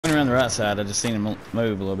the right side. I just seen him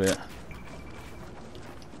move a little bit.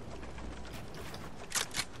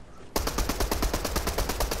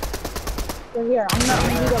 They're here. I'm not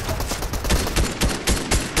gonna go.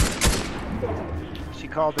 She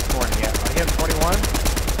called this morning, yeah. I hit 21.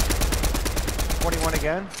 21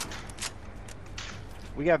 again.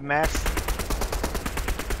 We have max.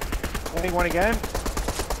 21 again.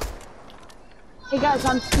 Hey guys,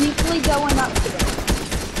 I'm sneakily going up to them.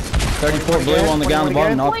 34 blue on the guy on the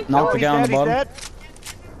bottom. Knock the guy on the bottom. Dead.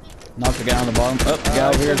 Knock the guy on the bottom. Up, the guy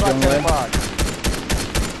over here is going left.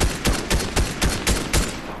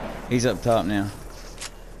 He's up top now.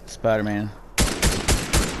 Spider-Man.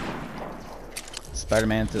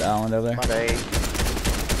 Spider-Man to the island over there.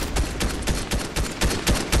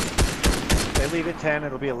 They leave at 10,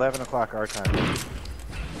 it'll be 11 o'clock our time.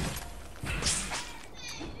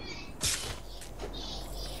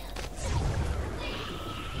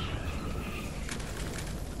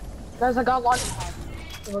 Guys, I got launch pad.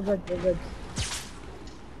 So we're good, we're good.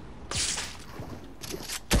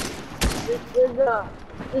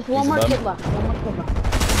 There's one more kid left. One more kid left.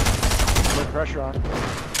 Put pressure on.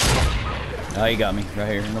 Oh, he got me right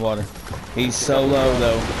here in the water. He's so low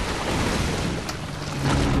though.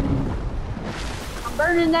 I'm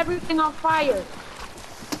burning everything on fire.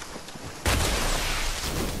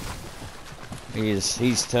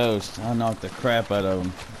 He's toast. I knocked the crap out of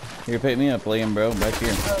him. Here, pick me up, Liam, bro. Back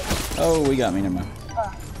here. Oh, we got me. Never mind.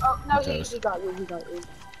 Oh, no, he got you. He got you.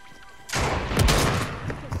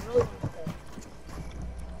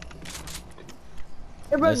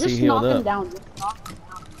 Hey, bro, just knock him down. Just knock him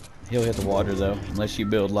down. He'll hit the water, though, unless you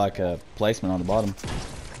build, like, a placement on the bottom.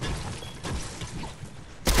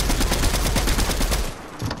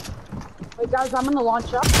 Wait, guys, I'm gonna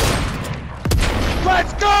launch up.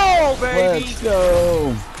 Let's go, baby! Let's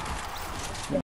go!